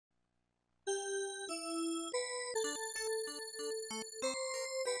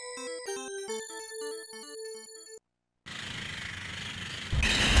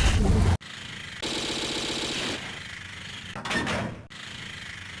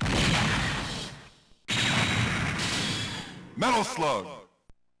Metal Slug!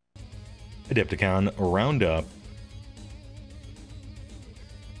 Adepticon Roundup.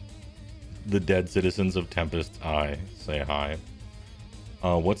 The dead citizens of Tempest Eye say hi.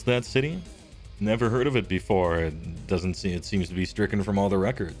 What's that city? Never heard of it before. It seems to be stricken from all the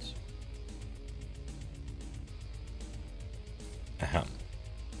records. Ahem.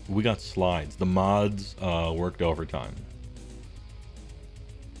 We got slides. The mods worked overtime.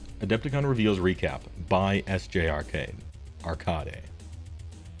 Adepticon reveals recap by SJ Arcade.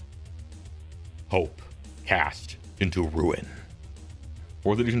 Hope cast into ruin.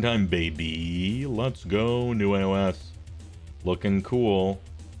 4th edition time, baby. Let's go. New iOS. Looking cool.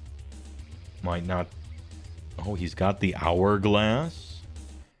 Might not... Oh, he's got the hourglass.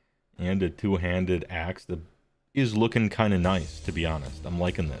 And a two-handed axe that is looking kind of nice, to be honest. I'm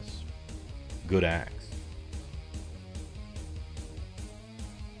liking this. Good axe.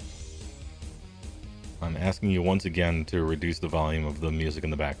 I'm asking you once again to reduce the volume of the music in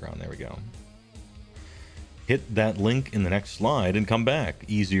the background. There we go. Hit that link in the next slide and come back.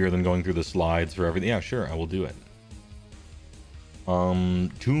 Easier than going through the slides for everything. Yeah, sure, I will do it.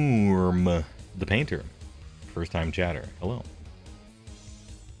 Tourm the Painter. First time chatter. Hello.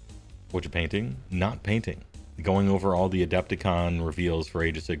 What you painting? Not painting. Going over all the Adepticon reveals for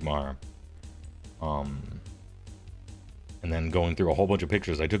Age of Sigmar. And then going through a whole bunch of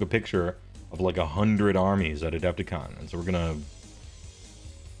pictures. I took a picture of like 100 armies at Adepticon. And so we're gonna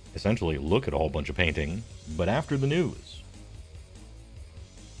essentially look at a whole bunch of painting, but after the news.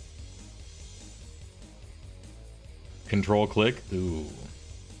 Control click. Ooh.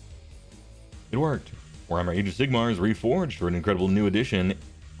 It worked. Warhammer Age of Sigmar is reforged for an incredible new edition,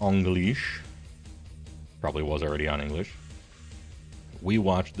 English. Probably was already on English. We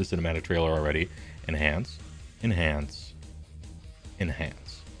watched the cinematic trailer already. Enhance, enhance,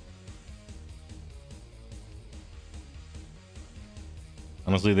 enhance.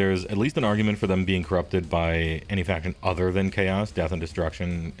 Honestly, there's at least an argument for them being corrupted by any faction other than Chaos. Death and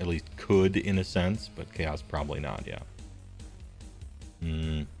Destruction at least could, in a sense, but Chaos probably not, yeah.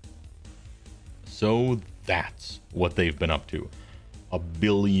 So that's what they've been up to. A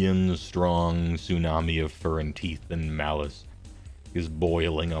billion-strong tsunami of fur and teeth and malice is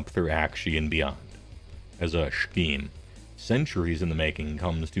boiling up through Akshi and beyond. As a scheme, centuries in the making,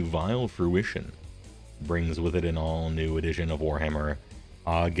 comes to vile fruition, brings with it an all-new edition of Warhammer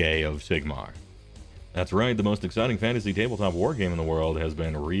Age of Sigmar. That's right, the most exciting fantasy tabletop wargame in the world has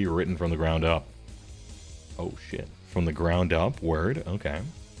been rewritten from the ground up. Oh shit, from the ground up? Word? Okay.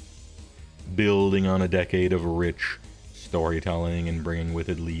 Building on a decade of rich storytelling and bringing with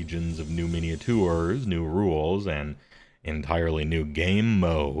it legions of new miniatures, new rules, and entirely new game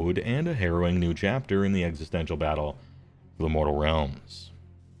mode, and a harrowing new chapter in the existential battle for the mortal realms.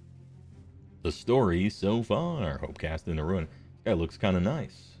 The story so far, Hope cast into ruin. Guy looks kind of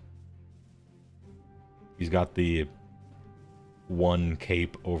nice. He's got the one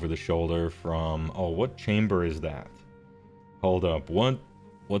cape over the shoulder from... Oh, what chamber is that? Hold up. What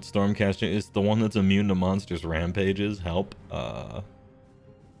Stormcast? It's the one that's immune to monsters' rampages. Help.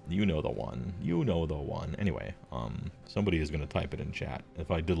 You know the one. You know the one. Anyway, somebody is going to type it in chat if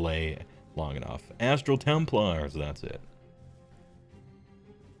I delay long enough. Astral Templars, that's it.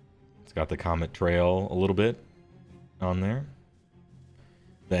 It's got the Comet Trail a little bit on there.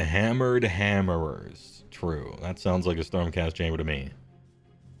 The Hammered Hammerers. True. That sounds like a Stormcast chamber to me.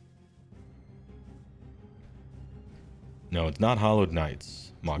 No, it's not Hollowed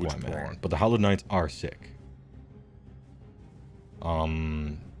Knights, Mogwai, but the Hollowed Knights are sick.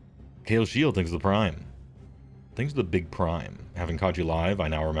 Kale Shield thinks the Prime. Thanks to the big Prime. Having caught you live, I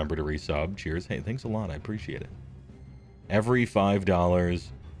now remember to resub. Cheers. Hey, thanks a lot. I appreciate it. Every $5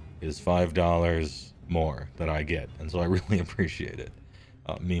 is $5 more that I get, and so I really appreciate it.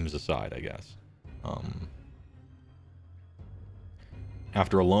 Memes aside, I guess.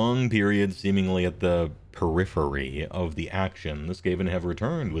 After a long period seemingly at the periphery of the action, the Skaven have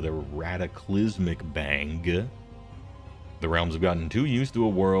returned with a radicalismic bang. The realms have gotten too used to a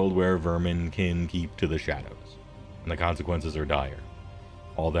world where vermin can keep to the shadows, and the consequences are dire.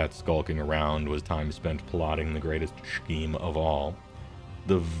 All that skulking around was time spent plotting the greatest scheme of all,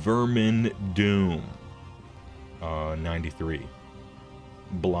 the Vermin Doom. 93.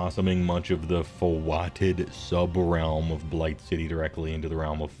 Blossoming much of the Fawatted sub-realm of Blight City directly into the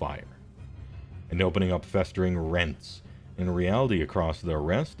realm of fire, and opening up festering rents in reality across the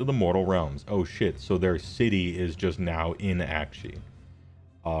rest of the mortal realms. Oh shit, so their city is just now in Akshi.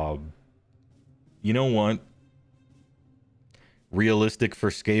 You know what? Realistic for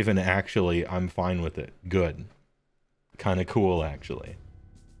Skaven, actually, I'm fine with it. Good. Kind of cool, actually.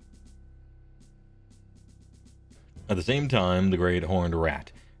 At the same time, the Great Horned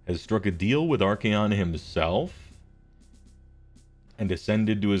Rat has struck a deal with Archaon himself and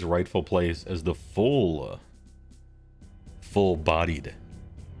ascended to his rightful place as the full-bodied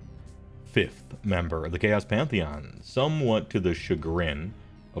fifth member of the Chaos Pantheon, somewhat to the chagrin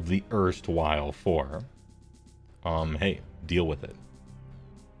of the erstwhile four. Hey, deal with it.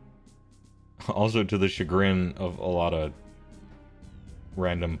 Also to the chagrin of a lot of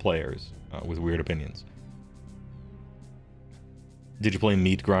random players with weird opinions. Did you play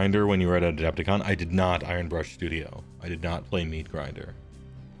Meat Grinder when you were at Adepticon? I did not, Ironbrush Studio. I did not play Meat Grinder.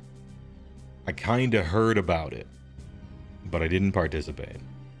 I kinda heard about it, but I didn't participate.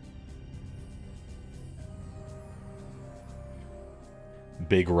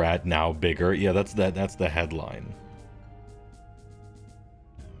 Big Rat now bigger. Yeah, that's the headline.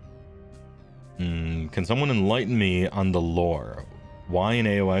 Can someone enlighten me on the lore? Why in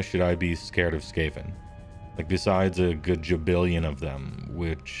AOS should I be scared of Skaven? Like, besides a good jabillion of them,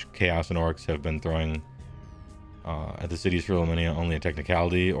 which Chaos and Orcs have been throwing at the cities for Luminia, only a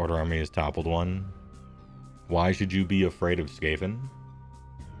technicality. Order Army has toppled one. Why should you be afraid of Skaven?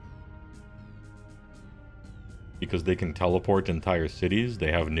 Because they can teleport entire cities.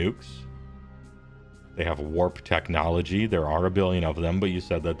 They have nukes. They have warp technology. There are a billion of them, but you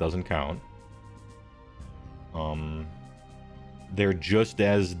said that doesn't count. They're just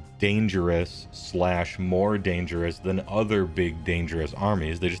as dangerous / more dangerous than other big dangerous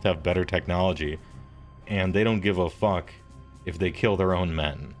armies. They just have better technology, and they don't give a fuck if they kill their own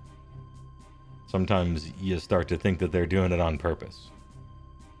men. Sometimes you start to think that they're doing it on purpose.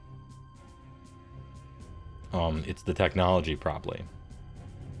 It's the technology, probably.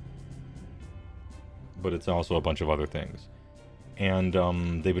 But it's also a bunch of other things. And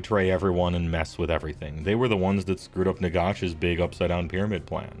they betray everyone and mess with everything. They were the ones that screwed up Nagash's big upside-down pyramid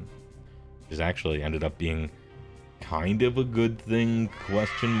plan. Which actually ended up being kind of a good thing,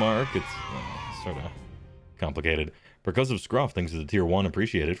 question mark. It's sort of complicated. Because of Scruff, thanks to the Tier 1,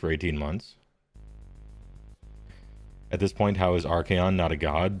 appreciated for 18 months. At this point, how is Archaon not a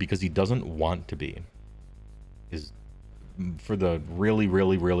god? Because he doesn't want to be. For the really,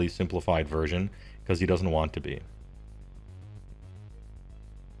 really, really simplified version, because he doesn't want to be.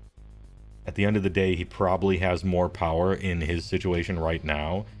 At the end of the day, he probably has more power in his situation right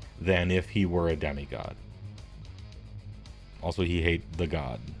now than if he were a demigod. Also, he hates the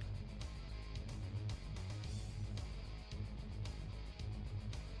god.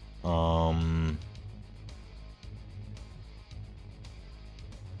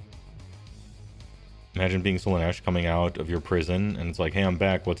 Imagine being Slaanesh coming out of your prison, and it's like, hey, I'm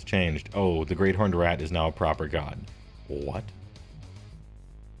back, what's changed? Oh, the Great Horned Rat is now a proper god. What?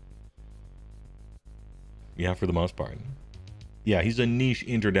 Yeah, for the most part. Yeah, he's a niche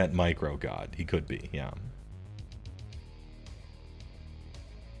internet micro god. He could be, yeah.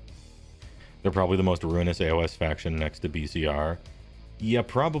 They're probably the most ruinous AOS faction next to BCR. Yeah,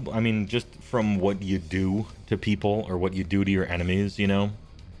 probably. I mean, just from what you do to people or what you do to your enemies, you know?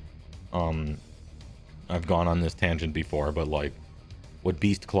 I've gone on this tangent before, but like, what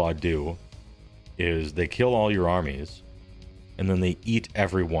Beastclaw do is they kill all your armies, and then they eat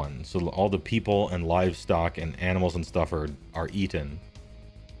everyone. So all the people and livestock and animals and stuff are eaten.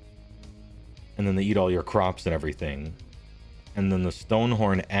 And then they eat all your crops and everything. And then the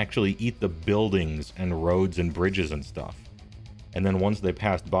Stonehorn actually eat the buildings and roads and bridges and stuff. And then once they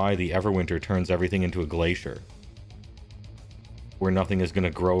passed by, the Everwinter turns everything into a glacier, where nothing is going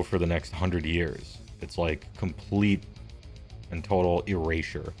to grow for the next 100 years. It's like complete and total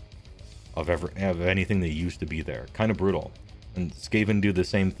erasure of anything that used to be there. Kind of brutal. And Skaven do the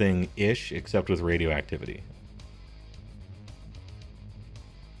same thing-ish, except with radioactivity.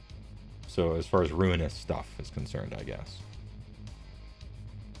 So as far as ruinous stuff is concerned, I guess.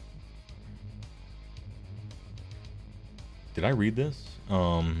 Did I read this?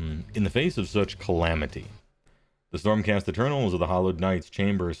 In the face of such calamity, the Stormcast Eternals of the Hallowed Knight's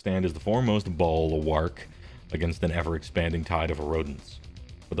Chamber stand as the foremost bulwark against an ever-expanding tide of rodents.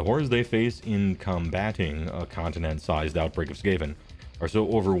 But the horrors they face in combating a continent-sized outbreak of Skaven are so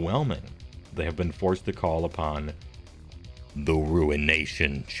overwhelming, they have been forced to call upon the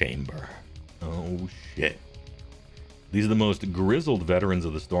Ruination Chamber. Oh shit. These are the most grizzled veterans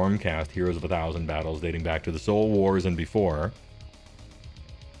of the Stormcast, heroes of 1,000 battles dating back to the Soul Wars and before.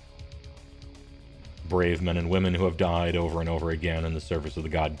 Brave men and women who have died over and over again in the service of the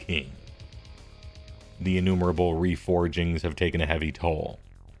God King. The innumerable reforgings have taken a heavy toll.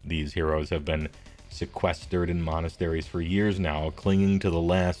 These heroes have been sequestered in monasteries for years now, clinging to the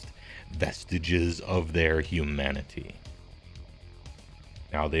last vestiges of their humanity.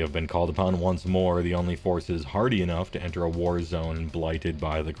 Now they have been called upon once more, the only forces hardy enough to enter a war zone blighted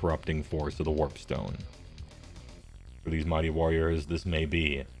by the corrupting force of the Warpstone. For these mighty warriors, this may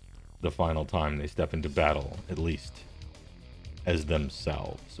be the final time they step into battle, at least as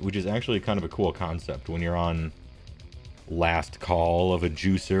themselves, which is actually kind of a cool concept when you're on last call of a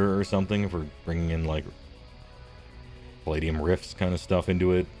juicer or something, if we're bringing in like Palladium Rifts kind of stuff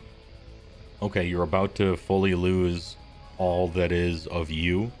into it. Okay, you're about to fully lose all that is of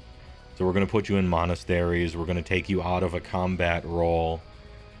you, so we're going to put you in monasteries, we're going to take you out of a combat role,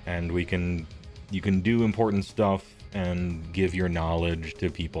 and you can do important stuff and give your knowledge to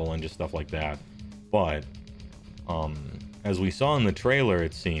people and just stuff like that. But as we saw in the trailer,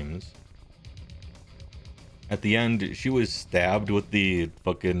 it seems at the end she was stabbed with the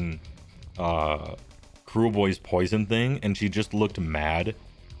fucking Cruel Boy's poison thing, and she just looked mad.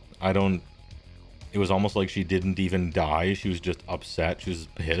 It was almost like she didn't even die. She was just upset. She was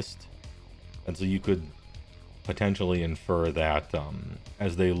pissed. And so you could potentially infer that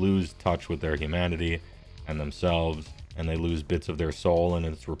as they lose touch with their humanity and themselves, and they lose bits of their soul and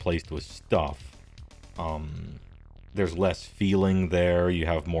it's replaced with stuff, there's less feeling there. You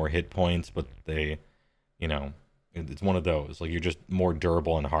have more hit points, but they, you know, it's one of those. Like, you're just more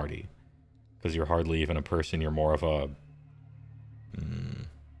durable and hardy. Because you're hardly even a person. You're more of a...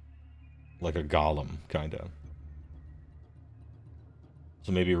 like a golem, kind of.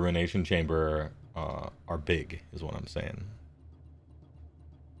 So maybe a Ruination Chamber are big, is what I'm saying.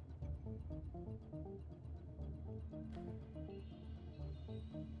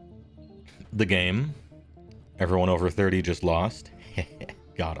 The game. Everyone over 30 just lost.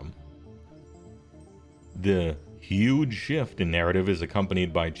 Got him. The huge shift in narrative is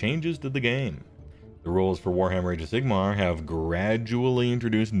accompanied by changes to the game. The rules for Warhammer Age of Sigmar have gradually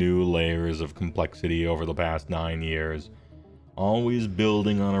introduced new layers of complexity over the past 9 years, always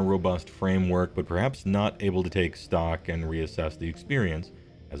building on a robust framework, but perhaps not able to take stock and reassess the experience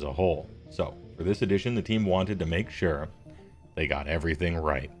as a whole. So, for this edition, the team wanted to make sure they got everything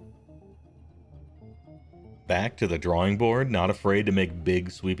right. Back to the drawing board, not afraid to make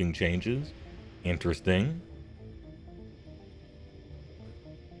big sweeping changes. Interesting.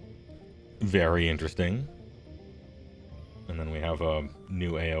 Very interesting. And then we have a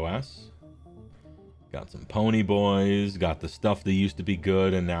new AOS. Got some pony boys. Got the stuff that used to be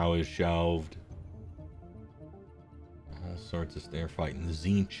good and now is shelved. All sorts of they're fighting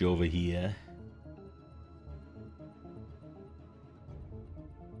Zinch over here.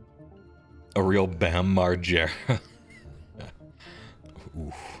 A real Bam Margera.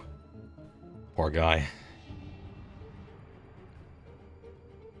 Oof. Poor guy.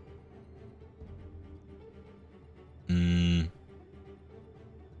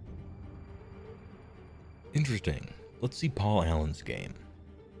 Interesting. Let's see Paul Allen's game.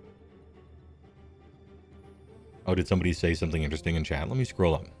 Oh, did somebody say something interesting in chat? Let me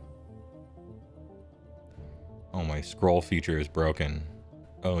scroll up. Oh, my scroll feature is broken.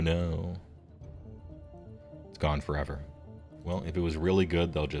 Oh no. It's gone forever. Well, if it was really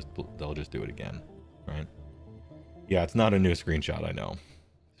good, they'll just do it again, right? Yeah, it's not a new screenshot, I know.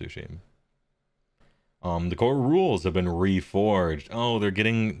 Sushi. The core rules have been reforged. Oh,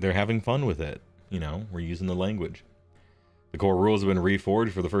 they're having fun with it. You know, we're using the language. The core rules have been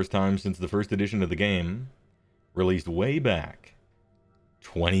reforged for the first time since the first edition of the game, released way back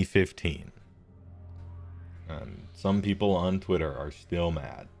 2015. And some people on Twitter are still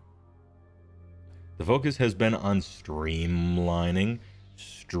mad. The focus has been on streamlining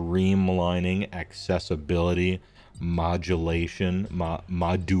accessibility, modulation,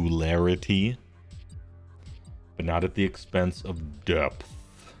 modularity, but not at the expense of depth.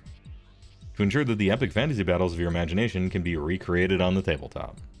 To ensure that the epic fantasy battles of your imagination can be recreated on the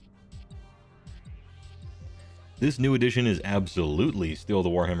tabletop. This new edition is absolutely still the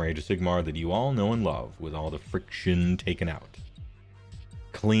Warhammer Age of Sigmar that you all know and love, with all the friction taken out.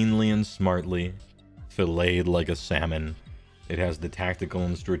 Cleanly and smartly, filleted like a salmon, it has the tactical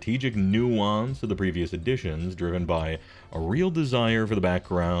and strategic nuance of the previous editions, driven by a real desire for the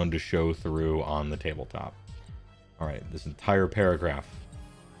background to show through on the tabletop. Alright, this entire paragraph.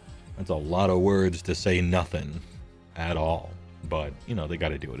 That's a lot of words to say nothing at all. But, you know, they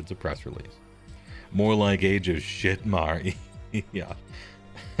gotta do it. It's a press release. More like Age of Shitmar. Yeah.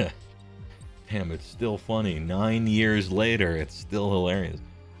 Damn, it's still funny. 9 years later, it's still hilarious.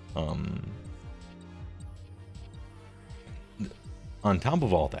 On top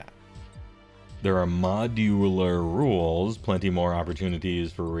of all that, there are modular rules, plenty more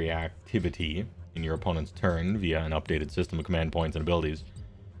opportunities for reactivity in your opponent's turn via an updated system of command points and abilities.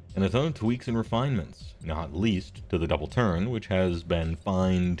 and a ton of tweaks and refinements, not least to the double turn, which has been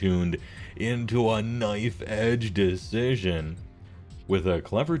fine-tuned into a knife-edge decision with a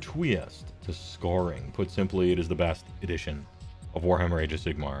clever twist to scoring. Put simply, it is the best edition of Warhammer Age of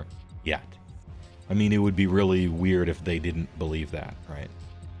Sigmar yet. I mean, it would be really weird if they didn't believe that, right?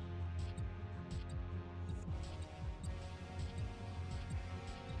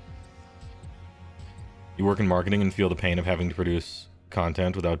 You work in marketing and feel the pain of having to produce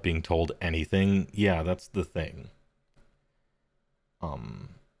content without being told anything. Yeah, that's the thing.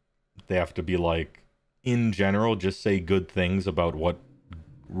 They have to be like, in general, just say good things about what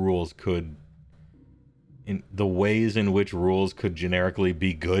rules could, in the ways in which rules could generically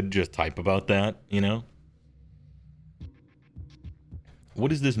be good. Just type about that, you know? What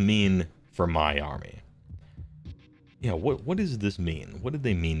does this mean for my army? Yeah, what does this mean? What did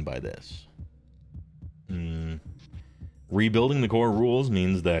they mean by this? Rebuilding the core rules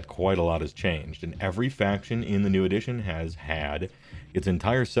means that quite a lot has changed, and every faction in the new edition has had its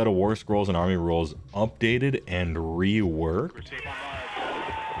entire set of war scrolls and army rules updated and reworked.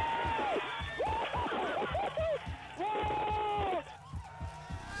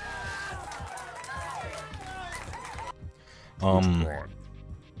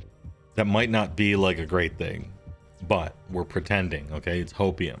 That might not be like a great thing, but we're pretending, okay? It's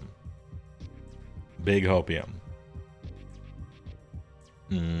hopium. Big hopium.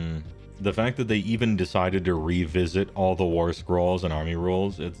 The fact that they even decided to revisit all the war scrolls and army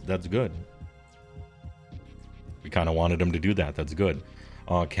rules, that's good. We kind of wanted them to do that. That's good.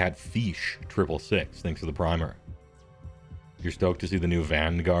 Catfish 666, thanks for the primer. You're stoked to see the new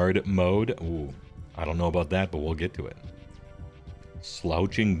Vanguard mode? Ooh, I don't know about that, but we'll get to it.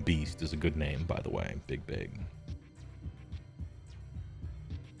 Slouching Beast is a good name, by the way. Big.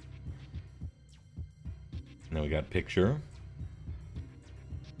 Now we got picture.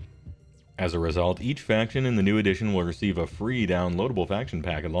 As a result, each faction in the new edition will receive a free downloadable faction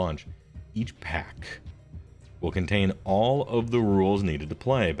pack at launch. Each pack will contain all of the rules needed to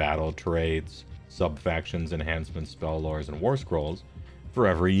play, battle traits, sub-factions, enhancements, spell lores, and war scrolls for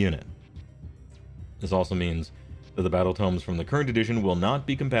every unit. This also means that the battle tomes from the current edition will not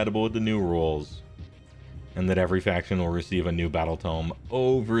be compatible with the new rules, and that every faction will receive a new battle tome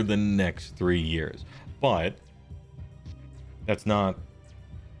over the next 3 years. But that's not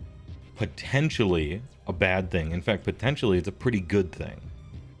potentially a bad thing. In fact, potentially it's a pretty good thing.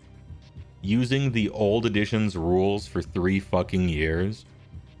 Using the old edition's rules for 3 fucking years,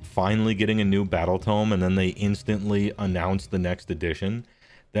 finally getting a new battle tome, and then they instantly announce the next edition,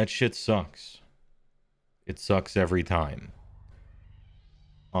 that shit sucks. It sucks every time.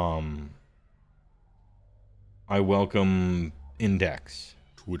 I welcome Index,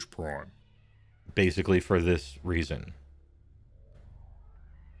 Twitch Prime, basically for this reason.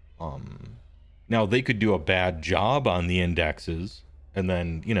 Now they could do a bad job on the indexes, and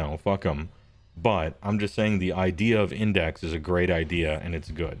then, you know, fuck them. But I'm just saying the idea of Index is a great idea, and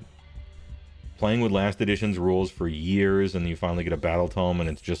it's good. Playing with last edition's rules for years, and you finally get a battle tome, and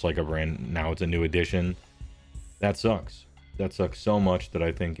it's just like now it's a new edition. That sucks. That sucks so much that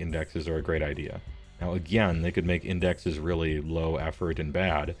I think indexes are a great idea. Now again, they could make indexes really low effort and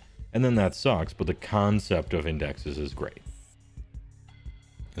bad, and then that sucks, but the concept of indexes is great.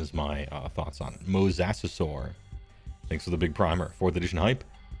 Is my thoughts on it. Mosasasaur, thanks for the big primer. 4th edition hype.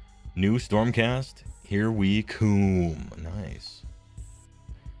 New Stormcast, here we come. Nice.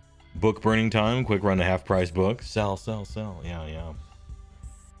 Book burning time, quick run to half price book. Sell. Yeah.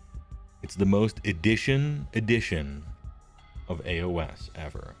 It's the most edition of AOS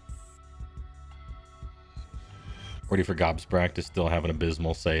ever. Ready for Gobsprack to still have an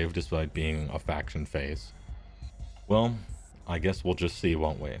abysmal save despite being a faction face. Well, I guess we'll just see,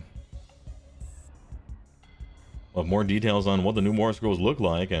 won't we? We'll have more details on what the new War Scrolls look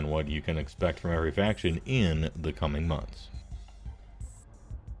like and what you can expect from every faction in the coming months.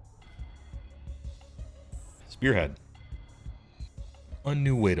 Spearhead. A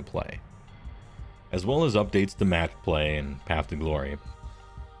new way to play, as well as updates to match play and Path to Glory.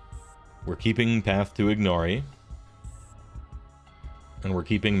 We're keeping Path to Ignore, and we're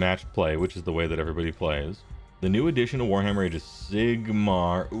keeping matched play, which is the way that everybody plays. The new edition of Warhammer Age of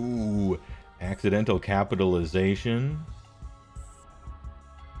Sigmar, ooh, accidental capitalization.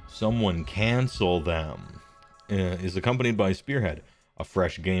 Someone cancel them. Is accompanied by Spearhead, a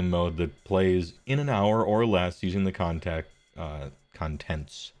fresh game mode that plays in an hour or less using the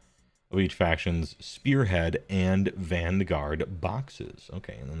contents of each faction's Spearhead and Vanguard boxes.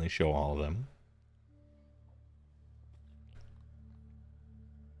 Okay, and then they show all of them.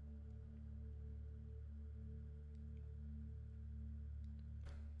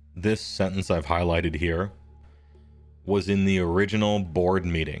 this sentence I've highlighted here was in the original board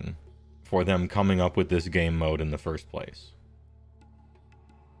meeting for them coming up with this game mode in the first place.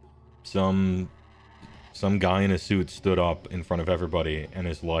 Some guy in a suit stood up in front of everybody and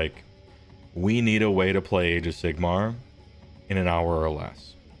is like, we need a way to play Age of Sigmar in an hour or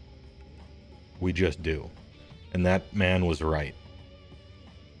less. We just do. And that man was right.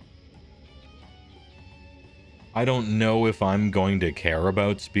 I don't know if I'm going to care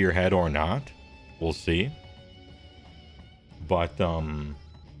about Spearhead or not. We'll see. But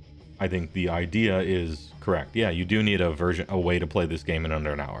I think the idea is correct. Yeah, you do need a way to play this game in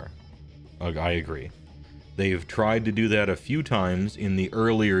under an hour. I agree. They've tried to do that a few times in the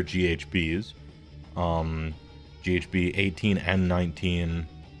earlier GHBs. GHB 18 and 19.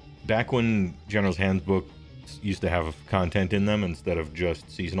 Back when General's Handbook used to have content in them instead of just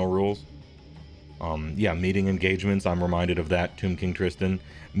seasonal rules. Yeah, meeting engagements, I'm reminded of that, Tomb King Tristan.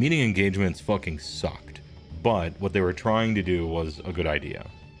 Meeting engagements fucking sucked. But what they were trying to do was a good idea,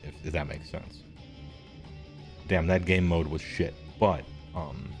 if that makes sense. Damn, that game mode was shit. But,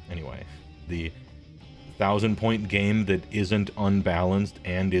 anyway, the 1,000-point game that isn't unbalanced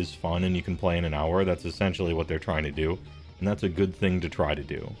and is fun and you can play in an hour, that's essentially what they're trying to do. And that's a good thing to try to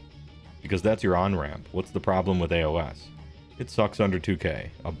do. Because that's your on-ramp. What's the problem with AOS? It sucks under 2K,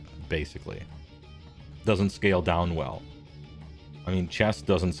 basically. Doesn't scale down well. I mean, chess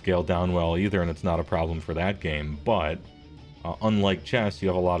doesn't scale down well either, and it's not a problem for that game, but unlike chess, you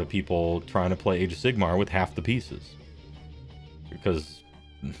have a lot of people trying to play Age of Sigmar with half the pieces. Because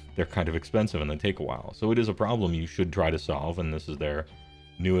they're kind of expensive and they take a while. So it is a problem you should try to solve, and this is their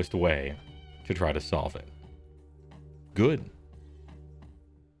newest way to try to solve it. Good.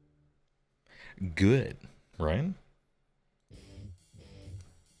 Good, right?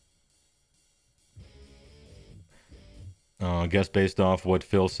 I guess based off what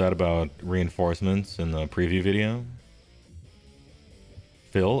Phil said about reinforcements in the preview video.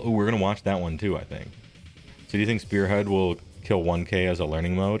 Phil? Ooh, we're going to watch that one too, I think. So do you think Spearhead will kill 1K as a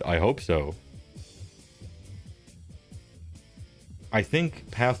learning mode? I hope so. I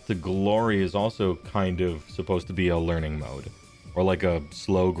think Path to Glory is also kind of supposed to be a learning mode. Or like a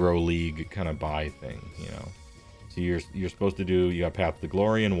slow grow league kind of buy thing, you know. So you're supposed to do, you got Path to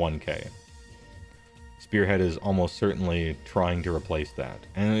Glory and 1K. Spearhead is almost certainly trying to replace that.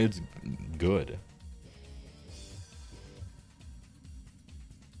 And it's good.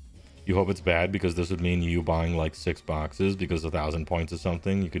 You hope it's bad because this would mean you buying like 6 boxes because 1,000 points is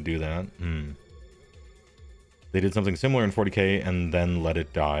something. You could do that. They did something similar in 40K and then let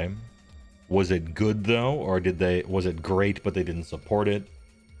it die. Was it good though? Or was it great but they didn't support it?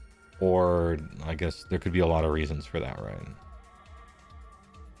 Or I guess there could be a lot of reasons for that, right?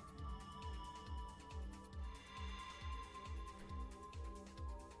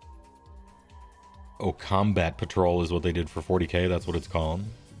 Oh, Combat Patrol is what they did for 40K. That's what it's called.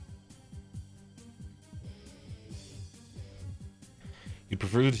 You'd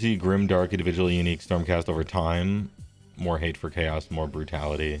prefer to see grim, dark, individually unique Stormcast over time. More hate for chaos, more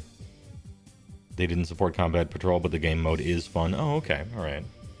brutality. They didn't support Combat Patrol, but the game mode is fun. Oh, okay. All right.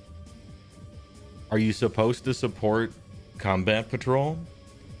 Are you supposed to support Combat Patrol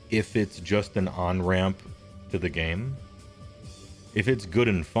if it's just an on-ramp to the game? If it's good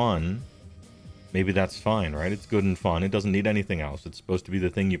and fun, maybe that's fine, right? It's good and fun. It doesn't need anything else. It's supposed to be the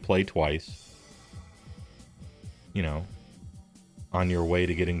thing you play twice. You know, on your way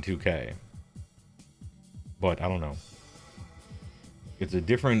to getting 2K. But I don't know. It's a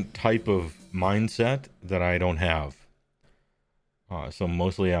different type of mindset that I don't have. So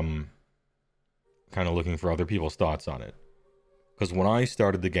mostly I'm kind of looking for other people's thoughts on it. Because when I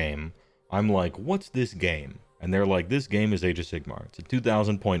started the game, I'm like, what's this game? And they're like, this game is Age of Sigmar. It's a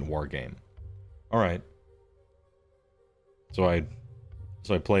 2,000-point war game. All right. So I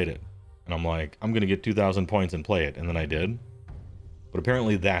played it. And I'm like, I'm going to get 2,000 points and play it. And then I did. But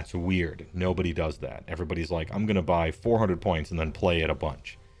apparently that's weird. Nobody does that. Everybody's like, I'm going to buy 400 points and then play it a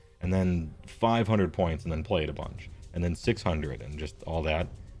bunch. And then 500 points and then play it a bunch. And then 600 and just all that.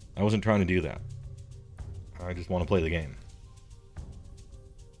 I wasn't trying to do that. I just want to play the game.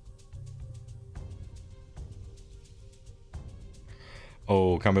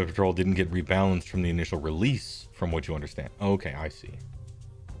 Oh, Combat Patrol didn't get rebalanced from the initial release, from what you understand. Okay, I see.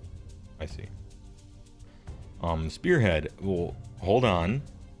 I see. Spearhead, well, hold on.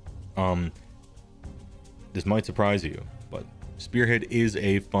 This might surprise you, but Spearhead is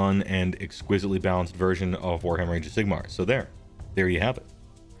a fun and exquisitely balanced version of Warhammer Age of Sigmar. So there you have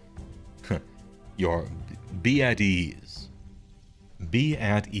it. Be at ease. Be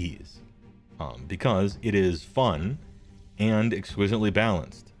at ease. Because it is fun and exquisitely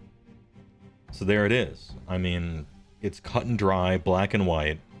balanced. So there it is. I mean, it's cut and dry, black and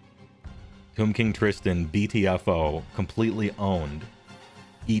white. Tomb King Tristan, BTFO, completely owned.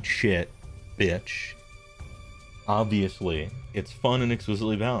 Eat shit, bitch. Obviously, it's fun and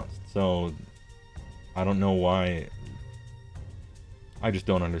exquisitely balanced. So, I don't know why. I just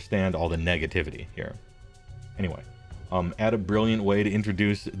don't understand all the negativity here. Anyway, add a brilliant way to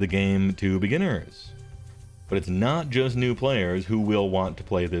introduce the game to beginners. But it's not just new players who will want to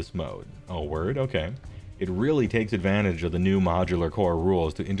play this mode. Oh, word? Okay. It really takes advantage of the new modular core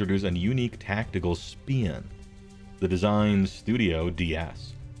rules to introduce a unique tactical spin. The design studio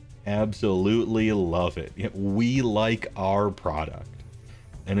DS. Absolutely love it. We like our product.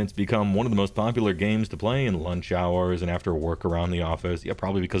 And it's become one of the most popular games to play in lunch hours and after work around the office. Yeah,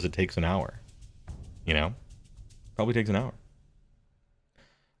 probably because it takes an hour. You know? Probably takes an hour.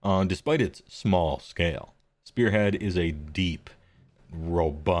 Despite its small scale, Spearhead is a deep,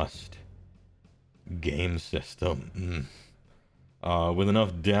 robust game system. With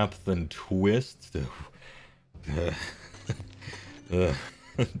enough depth and twist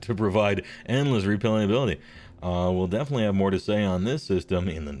to provide endless replayability. We'll definitely have more to say on this system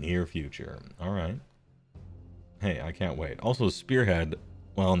in the near future. Alright. Hey, I can't wait. Also, Spearhead,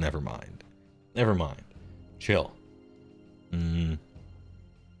 well, never mind. Never mind. Chill.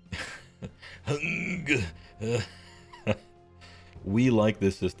 We like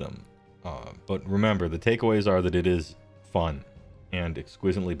this system. But remember, the takeaways are that it is fun and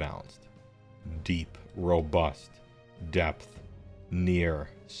exquisitely balanced. Deep, robust, depth, near,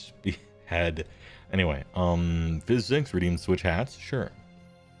 head. Anyway, Phys6, redeem Switch hats? Sure.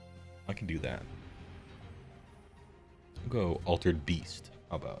 I can do that. I'll go Altered Beast.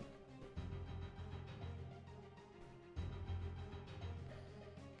 How about?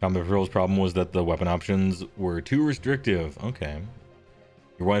 Combat Patrol's problem was that the weapon options were too restrictive. Okay.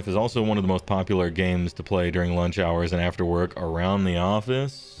 Your wife is also one of the most popular games to play during lunch hours and after work around the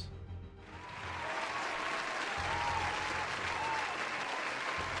office.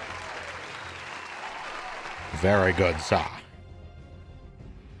 Very good, sir.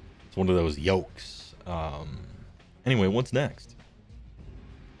 It's one of those yokes. Anyway, what's next?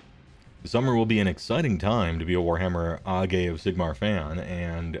 The summer will be an exciting time to be a Warhammer Age of Sigmar fan,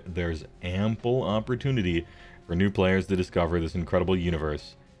 and there's ample opportunity for new players to discover this incredible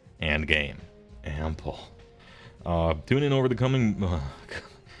universe and game. Ample. Tune in over the coming...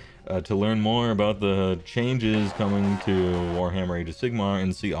 to learn more about the changes coming to Warhammer Age of Sigmar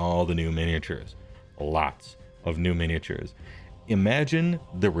and see all the new miniatures. Lots of new miniatures. Imagine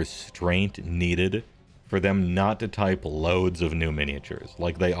the restraint needed for them not to type loads of new miniatures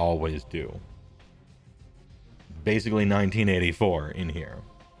like they always do. Basically 1984 in here.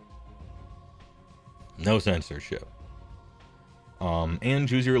 No censorship. And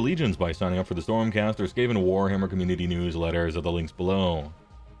choose your allegiance by signing up for the Stormcast or Skaven Warhammer community newsletters at the links below.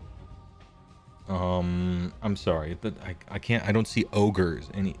 I'm sorry, but I can't. I don't see ogres,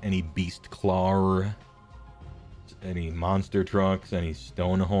 any beast claw, any monster trucks, any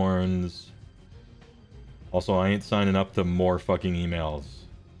stone horns. Also, I ain't signing up to more fucking emails.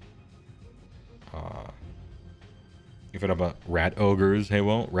 If it about rat ogres, hey,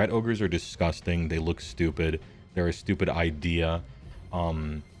 well, rat ogres are disgusting. They look stupid. They're a stupid idea.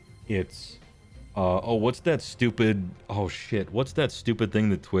 It's oh, what's that stupid... Oh, shit. What's that stupid thing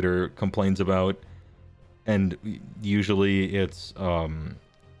that Twitter complains about? And usually it's...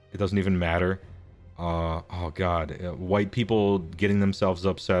 it doesn't even matter. Oh, God. White people getting themselves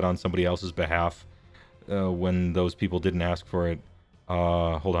upset on somebody else's behalf when those people didn't ask for it.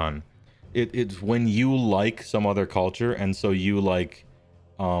 Hold on. It's when you like some other culture, and so you, like...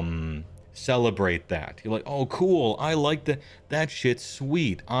 celebrate that. You're like, oh, cool, I like that shit's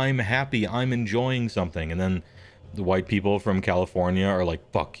sweet, I'm happy, I'm enjoying something. And then the white people from California are like,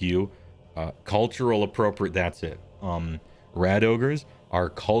 fuck you. Cultural appropriate, that's it. Rad ogres are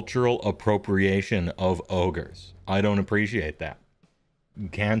cultural appropriation of ogres. I don't appreciate that.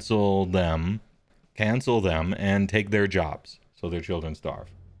 Cancel them, and take their jobs so their children starve.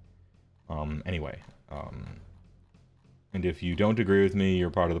 Anyway, and if you don't agree with me, you're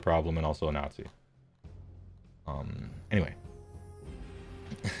part of the problem and also a Nazi. Anyway.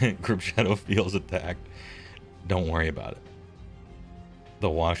 Group Shadow feels attacked. Don't worry about it. The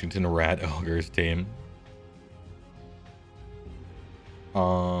Washington Rat Ogres team.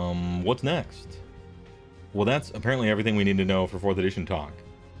 What's next? Well, that's apparently everything we need to know for 4th edition talk.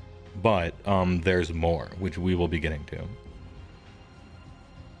 But, there's more, which we will be getting to.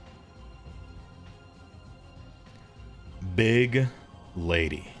 Big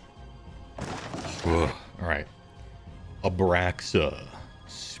lady. Ugh. All right. Abraxa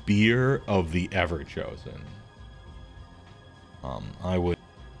Spear of the Ever-Chosen. I would...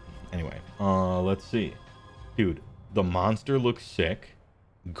 Anyway, let's see. Dude, the monster looks sick.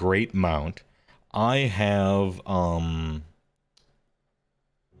 Great mount. I have,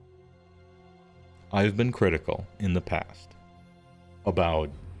 I've been critical in the past about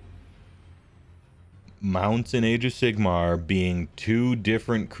mounts in Age of Sigmar being two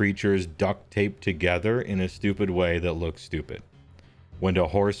different creatures duct taped together in a stupid way that looks stupid, when a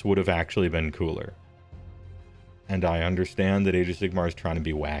horse would have actually been cooler. And I understand that Age of Sigmar is trying to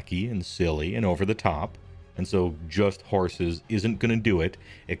be wacky and silly and over the top, and so Just Horses isn't going to do it,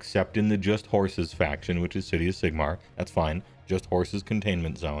 except in the Just Horses faction, which is City of Sigmar. That's fine. Just Horses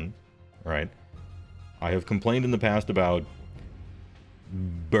containment zone. Right? I have complained in the past about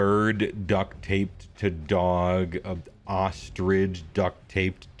bird duct taped to dog, ostrich duct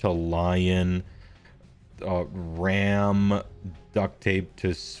taped to lion, ram duct taped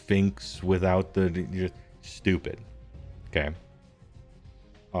to sphinx without the... Just stupid. Okay.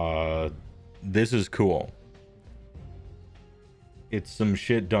 This is cool. It's some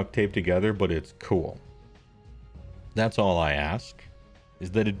shit duct taped together, but it's cool. That's all I ask,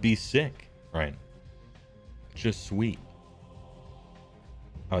 is that it be sick, right? Just sweet.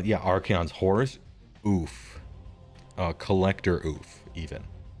 Yeah, Archaon's horse, oof. Collector oof, even.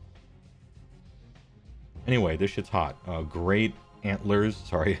 Anyway, this shit's hot. Great antlers,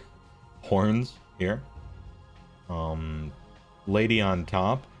 sorry, horns here. Lady on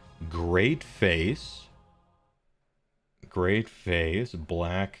top, great face. Great face,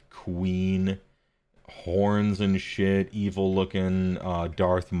 black queen, horns and shit, evil looking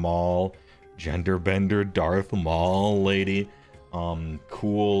Darth Maul, genderbender Darth Maul lady.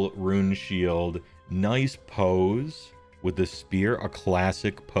 Cool rune shield, nice pose with the spear, a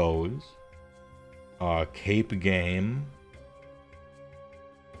classic pose. Cape game,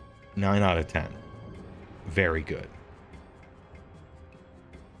 9 out of 10. Very good.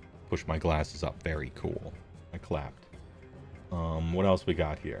 Push my glasses up, very cool. I clapped. What else we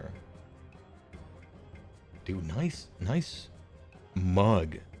got here? Dude, nice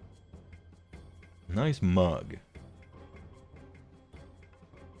mug. Nice mug.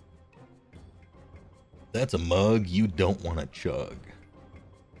 That's a mug you don't want to chug.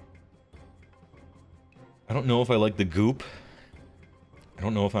 I don't know if I like the goop. I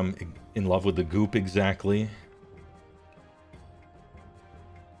don't know if I'm in love with the goop exactly.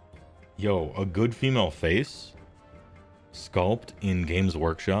 Yo, a good female face? Sculpt in Games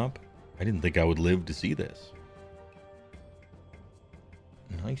Workshop? I didn't think I would live to see this.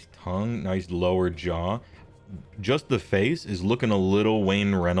 Nice tongue, nice lower jaw. Just the face is looking a little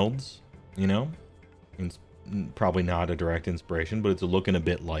Wayne Reynolds, you know? It's probably not a direct inspiration, but it's looking a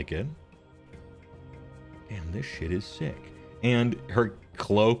bit like it. Damn, this shit is sick. And her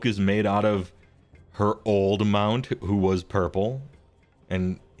cloak is made out of her old mount, who was purple.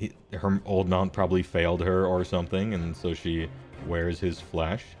 And her old mount probably failed her or something, and so she wears his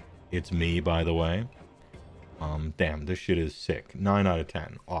flesh. It's me, by the way. Damn, this shit is sick. 9 out of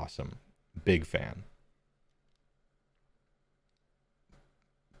 10. Awesome. Big fan.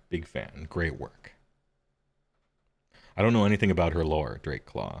 Big fan. Great work. I don't know anything about her lore, Drake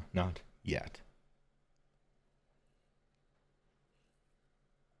Claw. Not yet.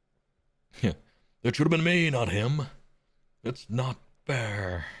 That should have been me, not him. It's not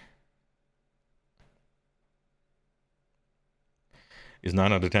fair. Is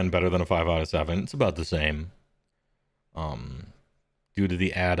 9 out of 10 better than a 5 out of 7? It's about the same. Due to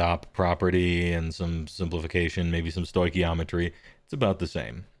the add-op property and some simplification, maybe some stoichiometry, it's about the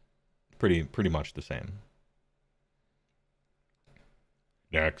same. Pretty much the same.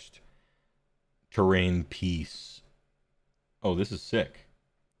 Next. Terrain Peace. Oh, this is sick.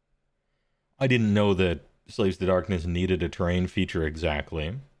 I didn't know that Slaves to Darkness needed a terrain feature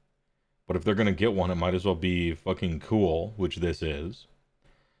exactly. But if they're going to get one, it might as well be fucking cool, which this is.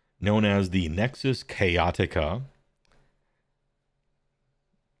 Known as the Nexus Chaotica.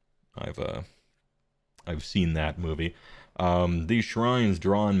 I've seen that movie. These shrines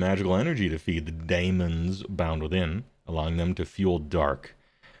draw on magical energy to feed the daemons bound within, allowing them to fuel dark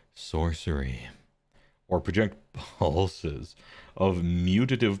sorcery or project pulses of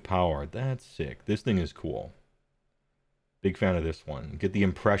mutative power. That's sick. This thing is cool. Big fan of this one. I get the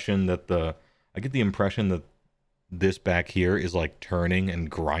impression that this back here is like turning and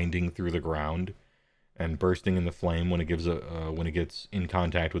grinding through the ground and bursting in the flame when it gives when it gets in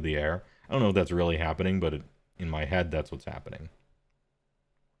contact with the air. I don't know if that's really happening, but in my head, that's what's happening.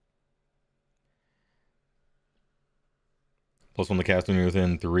 +1 to cast when you're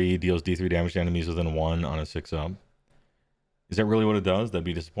within 3, deals D3 damage to enemies within 1 on a 6-up. Is that really what it does? That'd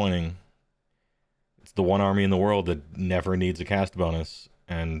be disappointing. It's the one army in the world that never needs a cast bonus.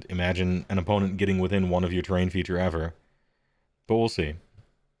 And imagine an opponent getting within one of your terrain feature ever. But we'll see.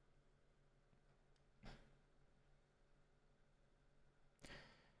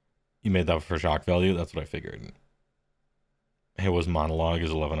 You made that for shock value? That's what I figured. Heywoah's monologue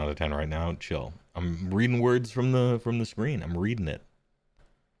is 11 out of 10 right now. Chill. I'm reading words from the screen. I'm reading it.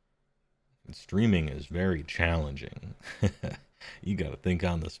 And streaming is very challenging. You gotta think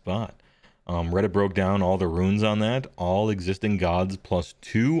on the spot. Reddit broke down all the runes on that. All existing gods plus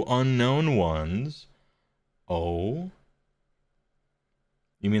 2 unknown ones. Oh.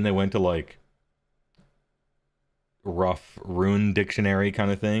 You mean they went to, like, rough rune dictionary kind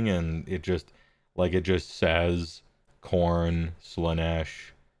of thing, and it just says Korn,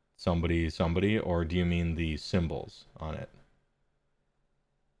 Slanesh, somebody, or do you mean the symbols on it?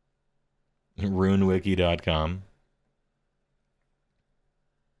 runewiki.com.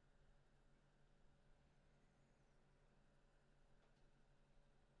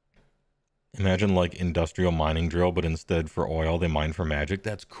 Imagine like industrial mining drill, but instead for oil they mine for magic.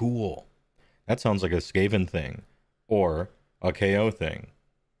 That's cool. That sounds like a Skaven thing or a KO thing.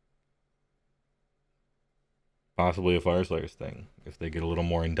 Possibly a Fireslayers thing if they get a little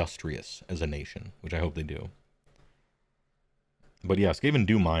more industrious as a nation, which I hope they do. But yeah, Skaven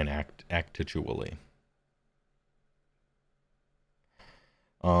do mine actually.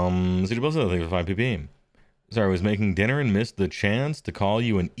 City Buzz, I think 5 pp. Sorry, I was making dinner and missed the chance to call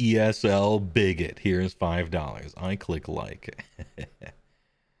you an ESL bigot. Here's $5. I click like.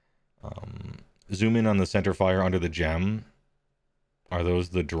 Zoom in on the center fire under the gem. Are those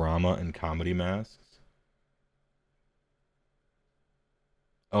the drama and comedy masks?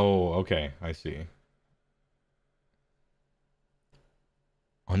 Oh, okay. I see.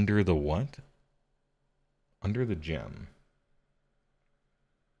 Under the what? Under the gem.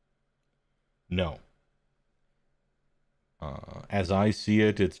 No. As I see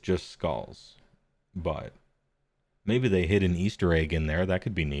it, it's just skulls. But maybe they hid an Easter egg in there. That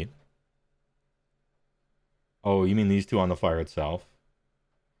could be neat. Oh, you mean these two on the fire itself?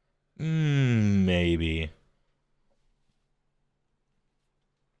 Maybe.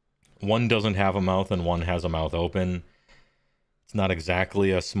 One doesn't have a mouth and one has a mouth open. It's not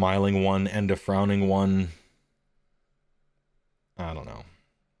exactly a smiling one and a frowning one. I don't know.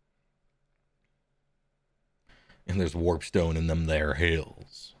 And there's warpstone in them there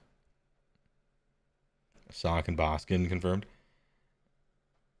hills. Sock and Boskin confirmed.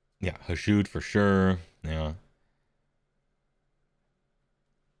 Yeah, Hashud for sure. Yeah.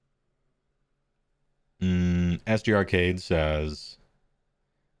 SG Arcade says,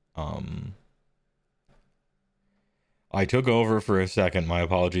 I took over for a second. My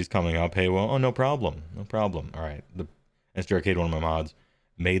apologies coming up. Hey, well, oh, no problem. No problem. All right. The SG Arcade, one of my mods,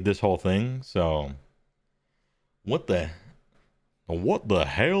 made this whole thing, so what the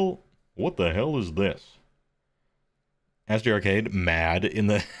hell is this? SD Arcade mad in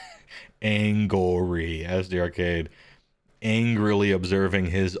the angry SD Arcade angrily observing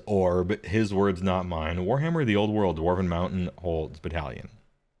his orb, his words not mine. Warhammer the Old World Dwarven Mountain Holds Battalion.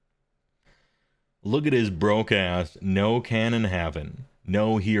 Look at his broke ass, no cannon having,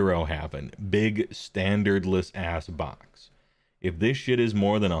 no hero having, big standardless ass box. If this shit is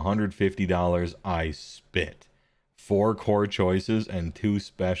more than $150, I spit. 4 core choices and 2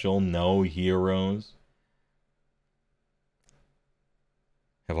 special, no heroes.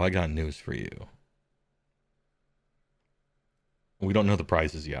 Have I got news for you? We don't know the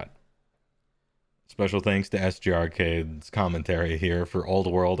prices yet. Special thanks to SG Arcade's commentary here for Old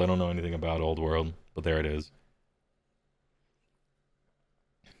World. I don't know anything about Old World, but there it is.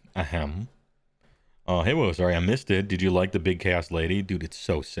 Ahem. Hey, whoa, sorry, I missed it. Did you like the Big Chaos Lady? Dude, it's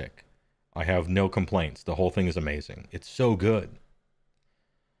so sick. I have no complaints. The whole thing is amazing. It's so good.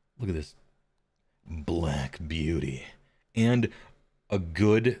 Look at this black beauty. And a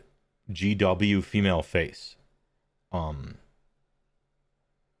good GW female face.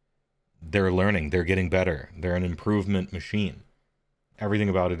 They're learning. They're getting better. They're an improvement machine. Everything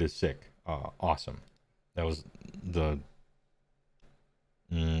about it is sick. Awesome. That was the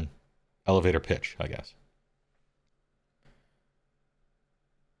elevator pitch, I guess.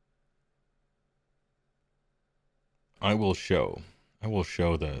 I will show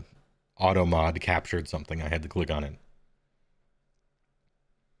the auto mod captured something. I had to click on it.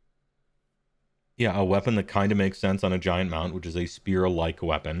 Yeah, a weapon that kind of makes sense on a giant mount, which is a spear-like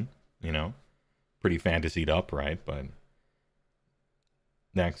weapon. You know, pretty fantasied up, right? But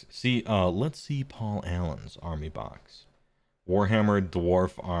next, see, let's see Paul Allen's army box. Warhammer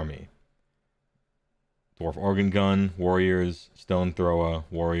Dwarf Army. Dwarf organ gun, warriors, stone thrower,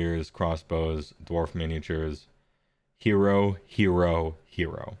 warriors, crossbows, dwarf miniatures, hero, hero,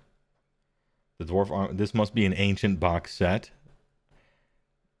 hero. The dwarf arm. This must be an ancient box set.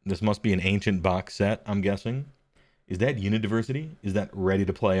 This must be an ancient box set, I'm guessing. Is that Unidiversity? Is that ready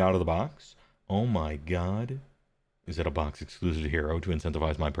to play out of the box? Oh my god. Is that a box exclusive hero to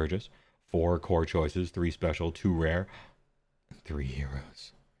incentivize my purchase? 4 core choices, 3 special, 2 rare, 3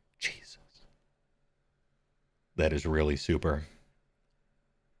 heroes. Jesus. That is really super.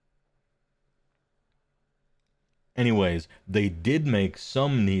 Anyways, they did make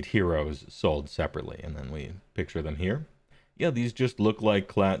some neat heroes sold separately, and then we picture them here. Yeah, these just look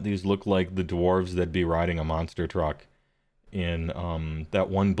like these look like the dwarves that'd be riding a monster truck in that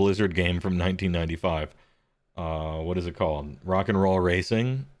one Blizzard game from 1995. What is it called? Rock and Roll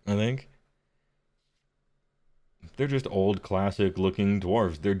Racing, I think. They're just old classic looking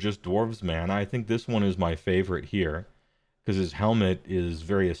dwarves. They're just dwarves, man. I think this one is my favorite here because his helmet is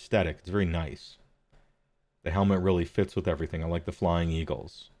very aesthetic. It's very nice. The helmet really fits with everything. I like the flying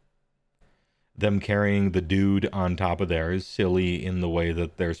eagles. Them carrying the dude on top of there is silly in the way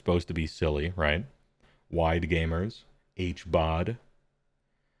that they're supposed to be silly, right? Wide gamers. H-bod.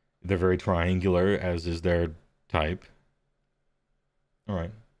 They're very triangular, as is their type.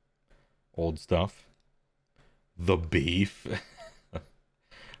 Alright. Old stuff. The beef.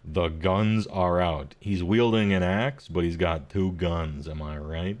 The guns are out. He's wielding an axe, but he's got 2 guns, am I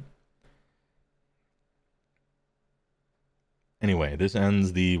right? Anyway, this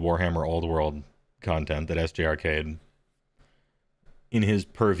ends the Warhammer Old World content that SJ Arcade, in his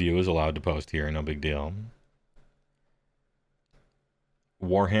purview, is allowed to post here. No big deal.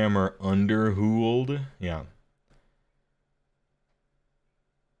 Warhammer Underhooled. Yeah.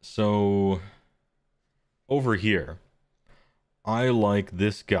 So, over here, I like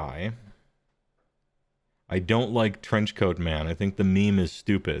this guy. I don't like Trenchcoat Man. I think the meme is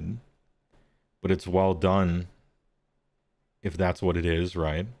stupid, but it's well done. If that's what it is,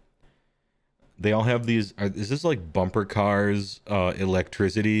 right? They all have these... is this like bumper cars,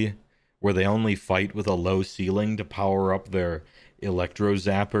 electricity, where they only fight with a low ceiling to power up their electro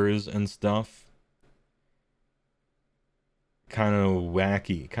zappers and stuff? Kind of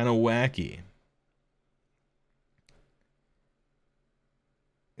wacky. Kind of wacky.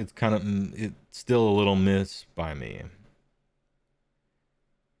 It's kind of... it's still a little miss by me.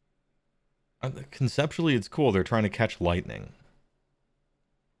 Conceptually, it's cool. They're trying to catch lightning.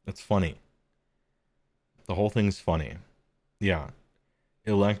 That's funny. The whole thing's funny. Yeah.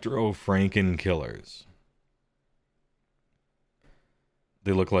 Electro Franken killers.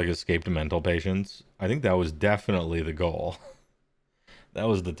 They look like escaped mental patients. I think that was definitely the goal. That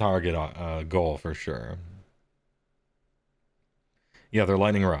was the target goal for sure. Yeah, they're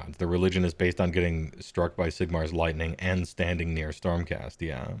lightning rods. Their religion is based on getting struck by Sigmar's lightning and standing near Stormcast.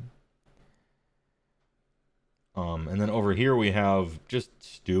 Yeah. And then over here we have just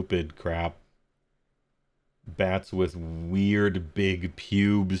stupid crap. Bats with weird big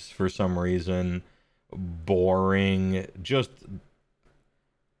pubes for some reason. Boring. Just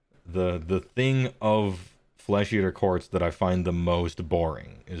the thing of Flesh Eater Courts that I find the most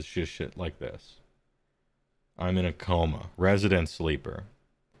boring is just shit like this. I'm in a coma. Resident Sleeper.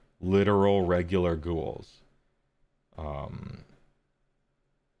 Literal regular ghouls.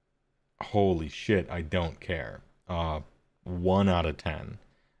 Holy shit, I don't care. 1 out of 10.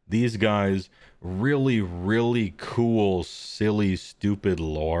 These guys, really, really cool, silly, stupid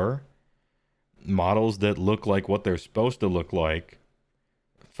lore. Models that look like what they're supposed to look like.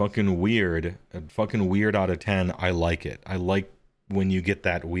 Fucking weird. Fucking weird out of 10. I like it. I like when you get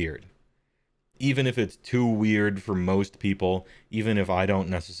that weird. Even if it's too weird for most people, even if I don't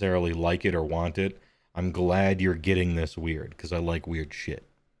necessarily like it or want it, I'm glad you're getting this weird, because I like weird shit.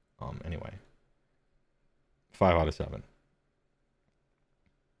 Anyway. 5 out of 7.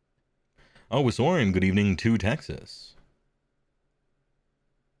 Oh, Soren, good evening to Texas.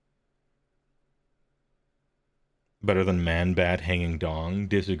 Better than Man-Bat hanging dong?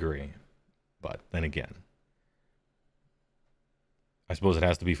 Disagree. But then again, I suppose it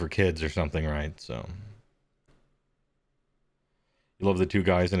has to be for kids or something, right? So you love the 2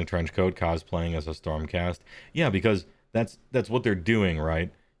 guys in a trench coat cosplaying as a Stormcast? Yeah, because that's what they're doing,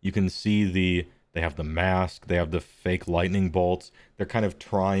 right? You can see they have the mask, they have the fake lightning bolts. They're kind of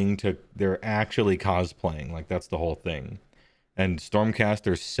they're actually cosplaying. Like, that's the whole thing. And Stormcast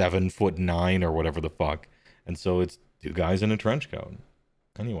are 7'9" or whatever the fuck. And so it's 2 guys in a trench coat.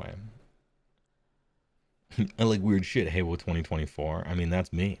 Anyway. I like weird shit. Heywoah 2024. I mean,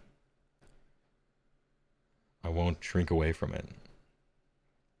 that's me. I won't shrink away from it.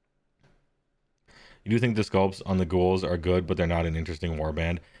 You do think the sculpts on the ghouls are good, but they're not an interesting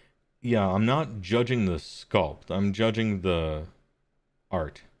warband. Yeah, I'm not judging the sculpt. I'm judging the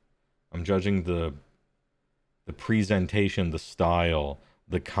art. I'm judging the presentation, the style,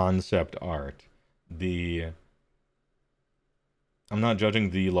 the concept art. I'm not judging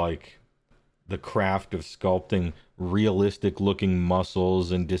the craft of sculpting realistic looking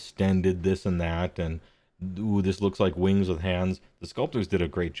muscles and distended this and that, and ooh, this looks like wings with hands. The sculptors did a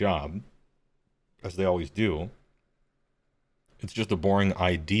great job, as they always do. It's just a boring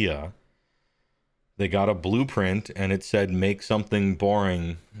idea. They got a blueprint and it said make something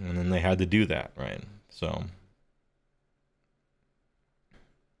boring, and then they had to do that, right? So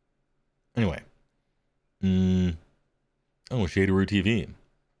anyway. Oh, Shaderoo TV.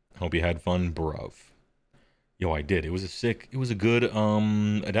 Hope you had fun, bruv. Yo, I did. It was a good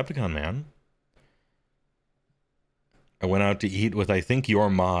Adepticon, man. I went out to eat with, I think,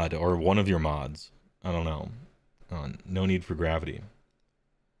 your mod, or one of your mods. I don't know. No Need for Gravity.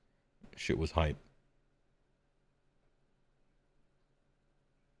 Shit was hype.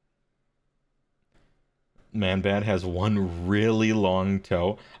 Man-Bat has one really long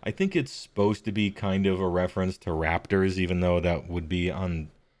toe. I think it's supposed to be kind of a reference to raptors, even though that would be on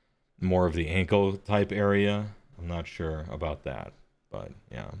more of the ankle type area. I'm not sure about that, but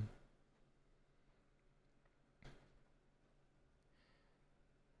yeah.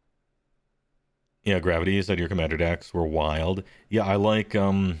 Yeah, Gravity, you said your commander decks were wild. Yeah, I like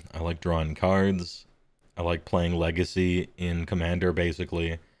drawing cards. I like playing Legacy in Commander,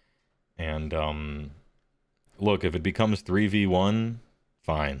 basically. And look, if it becomes 3v1,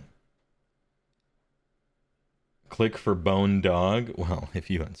 fine. Click for Bone Dog? Well, if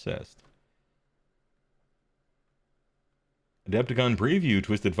you insist. Adepticon preview,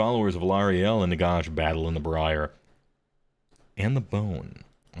 Twisted Followers of Lariel and Nagash battle in the Briar. And the Bone.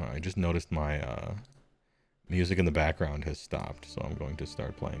 I just noticed my music in the background has stopped, so I'm going to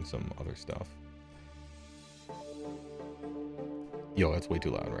start playing some other stuff. Yo, that's way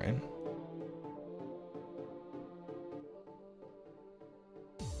too loud, right?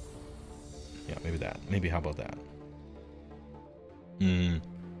 Yeah, maybe that. Maybe how about that?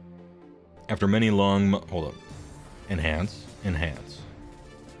 After many long... Hold up. Enhance. Enhance.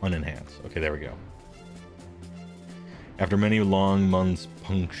 Unenhance. Okay, there we go. After many long months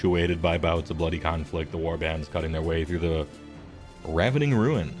punctuated by bouts of bloody conflict, the warbands cutting their way through the ravening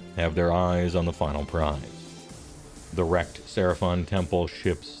ruin have their eyes on the final prize. The wrecked Seraphon Temple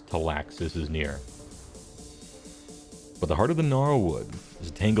ship's Talaxis is near. But the heart of the Gnarlwood is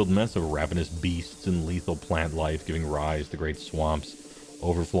a tangled mess of ravenous beasts and lethal plant life, giving rise to great swamps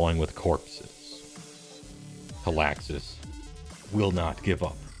overflowing with corpses. Talaxis will not give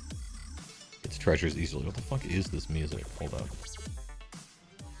up its treasures easily. What the fuck is this music? Hold up.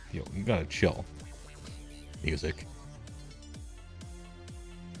 Yo, you gotta chill. Music.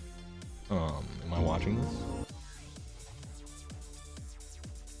 Am I watching this?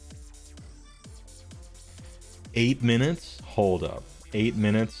 Eight minutes? Hold up. 8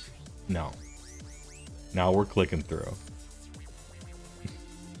 minutes? No. Now we're clicking through.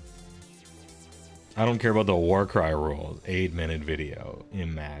 I don't care about the Warcry rules. 8-minute video.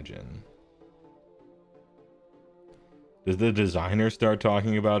 Imagine. Does the designer start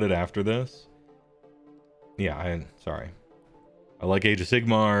talking about it after this? Yeah, sorry. I like Age of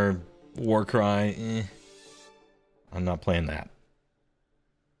Sigmar, Warcry. I'm not playing that.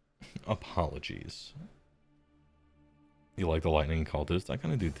 Apologies. You like the Lightning Cultist? I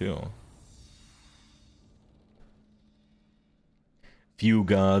kind of do too. Few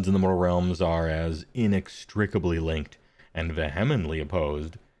gods in the mortal realms are as inextricably linked and vehemently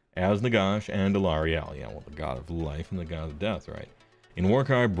opposed as Nagash and Alariel. Yeah, well, the god of life and the god of death, right? In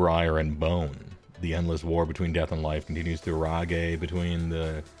Warcry, Briar, and Bone, the endless war between death and life continues to rage between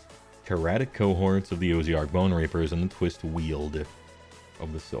the tyrannic cohorts of the Oziarch Bone Reapers and the twist wield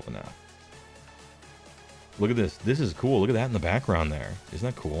of the Sylvaneth. Look at this. This is cool. Look at that in the background there. Isn't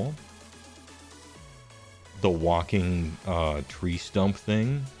that cool? The walking tree stump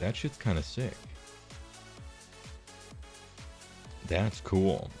thing. That shit's kind of sick. That's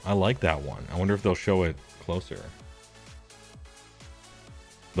cool. I like that one. I wonder if they'll show it closer.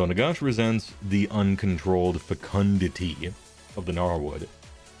 Though Nagash resents the uncontrolled fecundity of the Gnarlwood,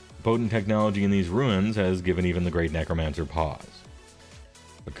 potent technology in these ruins has given even the great necromancer pause.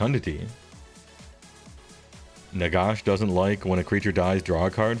 Fecundity? Nagash doesn't like when a creature dies, draw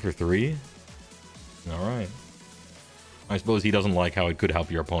a card for 3? Alright. I suppose he doesn't like how it could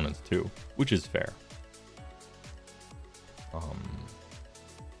help your opponents too, which is fair.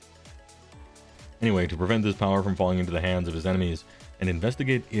 Anyway, to prevent this power from falling into the hands of his enemies, and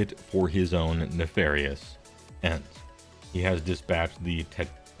investigate it for his own nefarious ends. He has dispatched the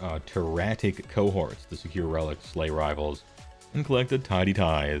Terratic cohorts to secure relics, slay rivals, and collect a tidy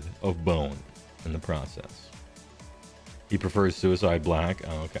tithe of bone in the process. He prefers Suicide Black.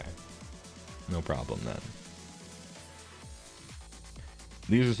 Oh, okay. No problem then.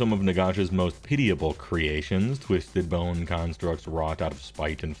 These are some of Nagash's most pitiable creations, twisted bone constructs wrought out of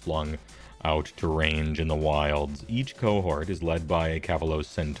spite and flung out to range in the wilds. Each cohort is led by a Cavalos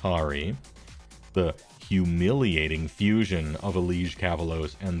Centauri, the humiliating fusion of a Liege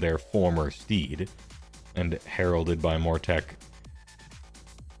Cavalos and their former steed, and heralded by Mortec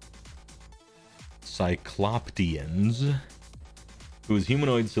Cycloptians, whose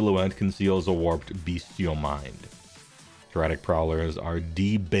humanoid silhouette conceals a warped bestial mind. Tyrannic prowlers are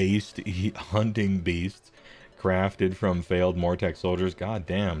debased hunting beasts, crafted from failed Mortec soldiers. God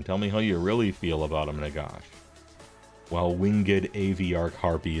damn, tell me how you really feel about them, Nagash. While winged aviarch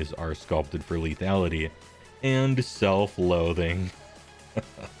harpies are sculpted for lethality and self-loathing.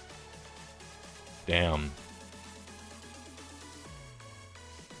 Damn.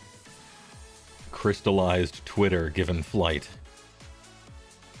 Crystallized Twitter given flight.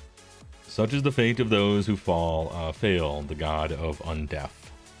 Such is the fate of those who fail the god of undeath.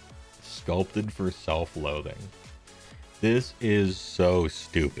 Sculpted for self-loathing. This is so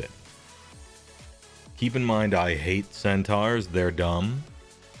stupid. Keep in mind, I hate centaurs. They're dumb.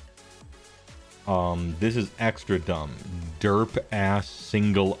 This is extra dumb. Derp-ass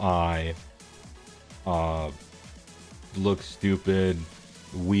single eye. Looks stupid.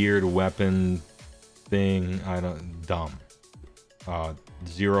 Weird weapon thing. Dumb.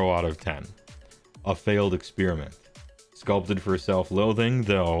 0 out of 10. A failed experiment. Sculpted for self-loathing,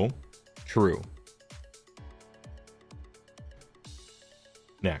 though. True.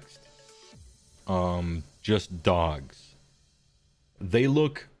 Next. Just dogs. They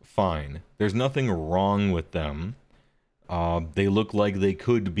look fine. There's nothing wrong with them. They look like they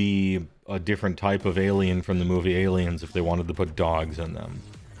could be a different type of alien from the movie Aliens if they wanted to put dogs in them.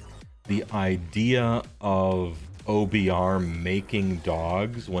 The idea of OBR making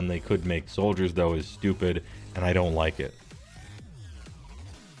dogs when they could make soldiers, though, is stupid, and I don't like it.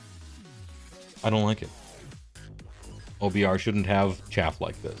 I don't like it. OBR shouldn't have chaff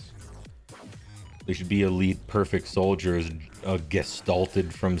like this. They should be elite, perfect soldiers,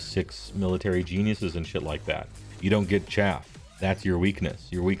 gestalted from 6 military geniuses and shit like that. You don't get chaff. That's your weakness.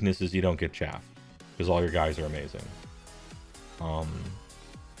 Your weakness is you don't get chaff, because all your guys are amazing.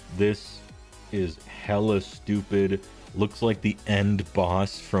 This is hella stupid. Looks like the end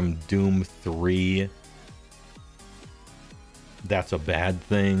boss from Doom 3. That's a bad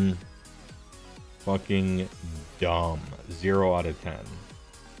thing. Fucking dumb. 0 out of 10.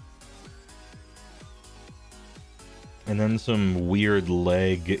 And then some weird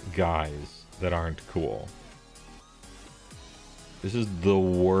leg guys that aren't cool. This is the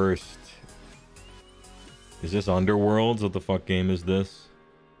worst. Is this Underworlds? What the fuck game is this?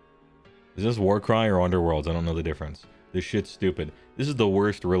 Is this Warcry or Underworlds? I don't know the difference. This shit's stupid. This is the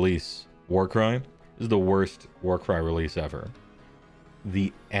worst release. Warcry? This is the worst Warcry release ever.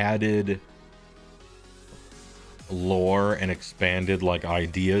 The added lore and expanded like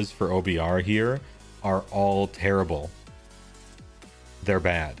ideas for OBR here are all terrible. They're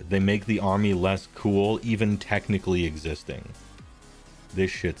bad. They make the army less cool, even technically existing.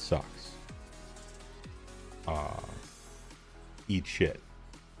 This shit sucks. Eat shit.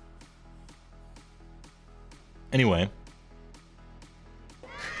 Anyway.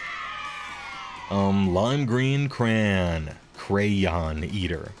 Lime Green Crayon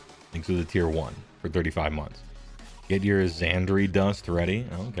Eater. Thanks to the tier 1 for 35 months. Get your Xandri dust ready.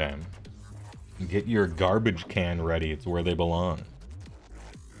 Okay. Get your garbage can ready. It's where they belong.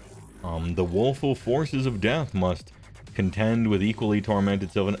 The woeful forces of death must contend with equally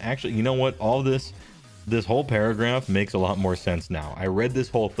tormented Sylvan. Actually, you know what? All this whole paragraph makes a lot more sense now. I read this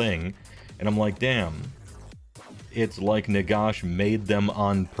whole thing, and I'm like, damn. It's like Nagash made them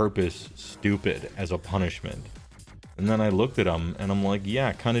on purpose stupid as a punishment. And then I looked at them, and I'm like,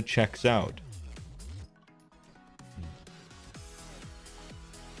 yeah, it kind of checks out.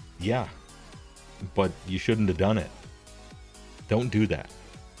 Yeah. But you shouldn't have done it. Don't do that.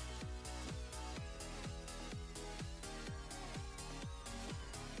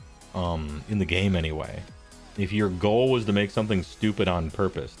 In the game anyway. If your goal was to make something stupid on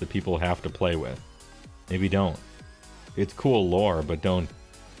purpose that people have to play with, maybe don't. It's cool lore, but don't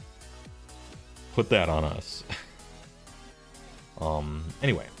put that on us.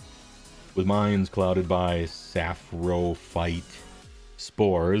 Anyway. With minds clouded by saprophyte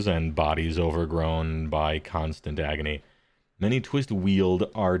spores and bodies overgrown by constant agony, Many twist wield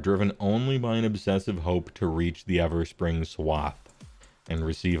are driven only by an obsessive hope to reach the Everspring swath and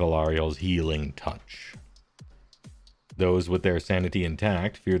receive Alariel's healing touch. Those with their sanity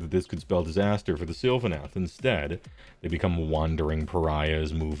intact fear that this could spell disaster for the Sylvaneth. Instead, they become wandering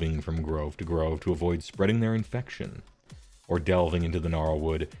pariahs, moving from grove to grove to avoid spreading their infection, or delving into the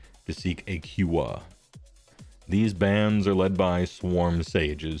Gnarlwood to seek a Heywoah. These bands are led by swarm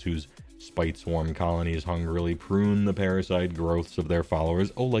sages, whose spite swarm colonies hungrily prune the parasite growths of their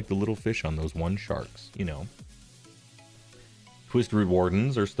followers. Oh, like the little fish on those one sharks, you know. Twistwood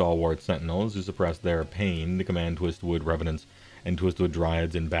Wardens are stalwart sentinels who suppress their pain to command Twistwood Revenants and Twistwood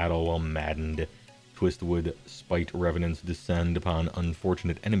Dryads in battle, while maddened Twistwood Spite Revenants descend upon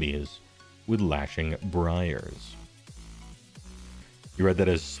unfortunate enemies with lashing briars. You read that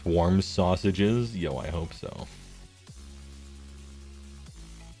as swarm sausages? Yo, I hope so.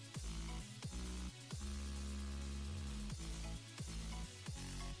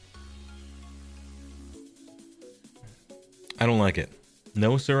 I don't like it.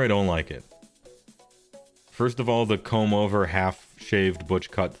 No, sir, I don't like it. First of all, the comb-over, half-shaved,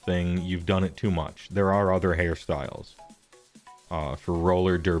 butch-cut thing, you've done it too much. There are other hairstyles for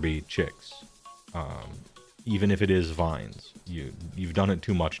roller derby chicks. Even if it is vines. You've done it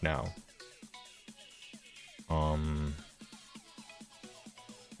too much now.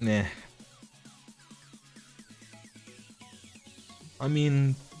 Nah. I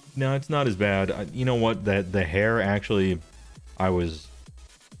mean, no, it's not as bad. You know what? The hair actually... I was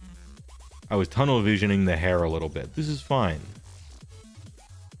tunnel visioning the hair a little bit. This is fine.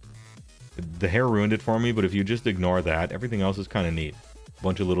 The hair ruined it for me, but if you just ignore that, everything else is kind of neat.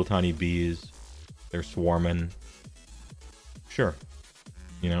 Bunch of little tiny bees. They're swarming. Sure.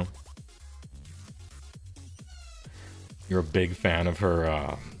 You know? You're a big fan of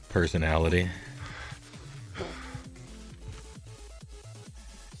her personality.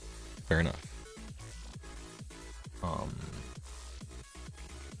 Fair enough.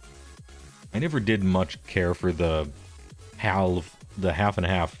 I never did much care for the half and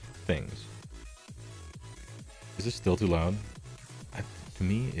half things. Is this still too loud? To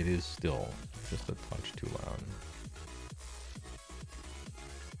me, it is still just a touch too loud.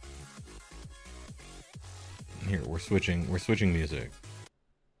 Here, we're switching music.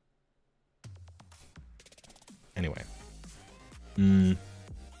 Anyway.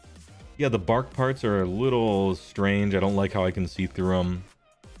 Yeah, the bark parts are a little strange. I don't like how I can see through them.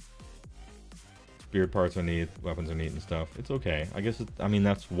 Beard parts are neat, weapons are neat and stuff. It's okay. I guess, I mean,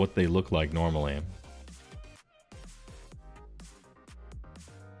 that's what they look like normally.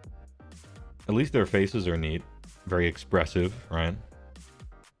 At least their faces are neat. Very expressive, right?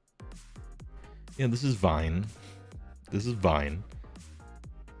 Yeah, this is Vine. This is Vine.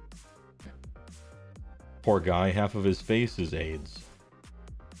 Poor guy, half of his face is AIDS.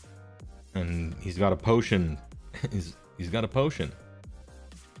 And he's got a potion. he's got a potion.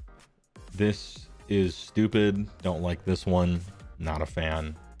 This is stupid. Don't like this one. Not a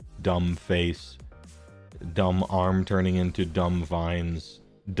fan. Dumb face. Dumb arm turning into dumb vines.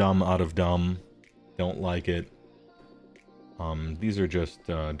 Dumb out of dumb. Don't like it. These are just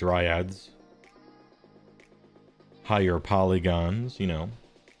dryads. Higher polygons, you know.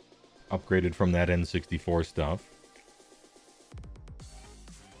 Upgraded from that N64 stuff.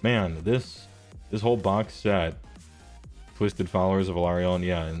 Man, this whole box set. Twisted Followers of Alariel, and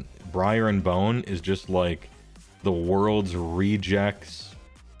yeah, and Briar and Bone is just like the world's rejects,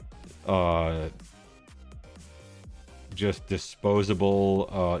 just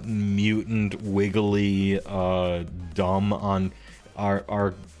disposable, mutant, wiggly, dumb on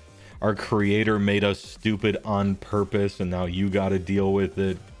our creator made us stupid on purpose, and now you got to deal with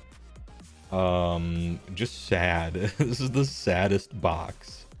it. Just sad. This is the saddest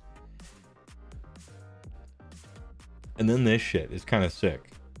box. And then this shit is kind of sick.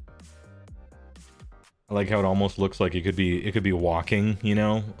 I like how it almost looks like it could be walking, you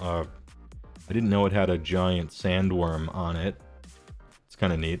know? I didn't know it had a giant sandworm on it. It's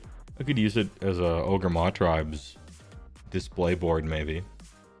kind of neat. I could use it as a Ogre Maw Tribe's display board, maybe.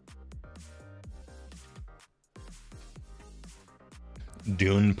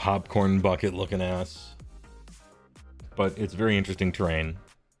 Dune popcorn bucket looking ass. But it's very interesting terrain.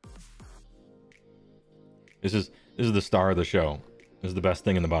 This is the star of the show. This is the best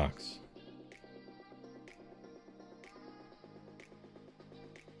thing in the box.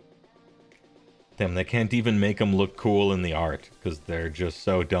 Damn, they can't even make them look cool in the art because they're just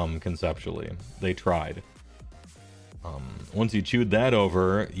so dumb conceptually. They tried. Once you chewed that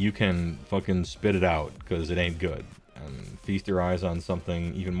over, you can fucking spit it out because it ain't good. And feast your eyes on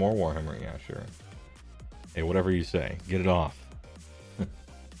something even more Warhammer. Yeah, sure. Hey, whatever you say. Get it off.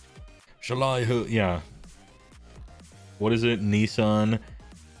 Shall I yeah. What is it? Nissan?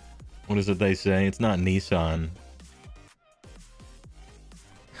 What is it they say? It's not Nissan.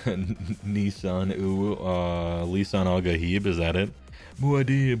 Nissan, Lisan Al Gahib, is that it?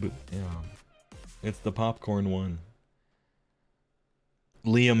 Muad'Dib. Yeah. It's the popcorn one.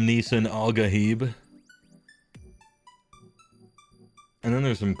 Liam Neeson Al Gahib. And then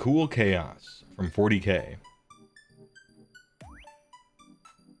there's some cool chaos from 40k.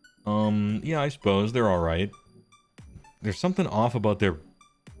 Yeah, I suppose they're alright. There's something off about their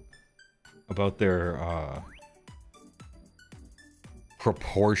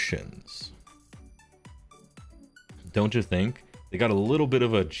proportions. Don't you think? They got a little bit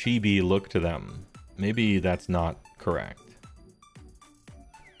of a chibi look to them. Maybe that's not correct.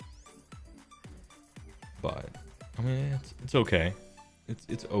 But I mean, it's okay.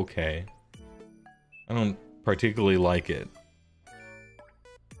 It's okay. I don't particularly like it.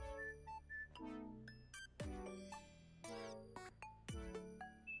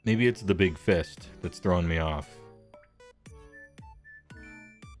 Maybe it's the big fist that's throwing me off.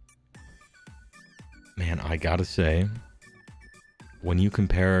 Man, I gotta say, when you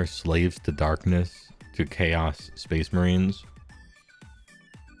compare Slaves to Darkness to Chaos Space Marines,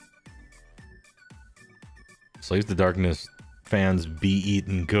 Slaves to Darkness fans be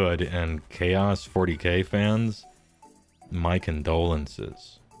eaten good, and Chaos 40k fans, my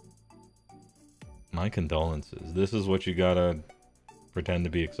condolences. My condolences. This is what you gotta pretend to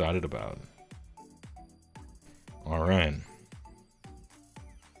be excited about. Alright.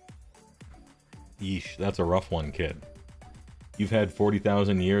 Yeesh, that's a rough one, kid. You've had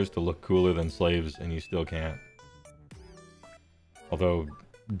 40,000 years to look cooler than Slaves, and you still can't. Although,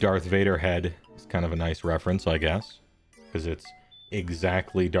 Darth Vader head is kind of a nice reference, I guess. Because it's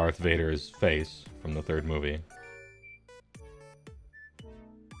exactly Darth Vader's face from the third movie.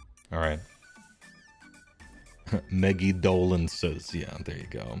 Alright. Megidolences. Yeah, there you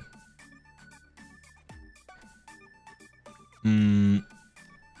go.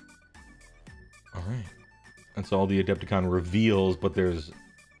 Alright. That's all the Adepticon reveals, but there's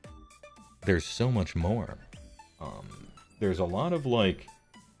so much more. There's a lot of, like,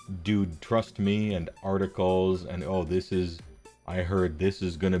 dude, trust me, and articles, and oh, I heard this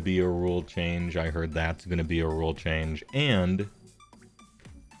is gonna be a rule change, I heard that's gonna be a rule change, and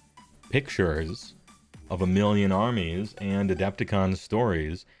pictures of 1,000,000 armies and Adepticon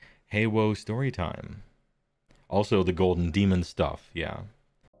stories. Heywoah story time. Also the Golden Demon stuff, yeah.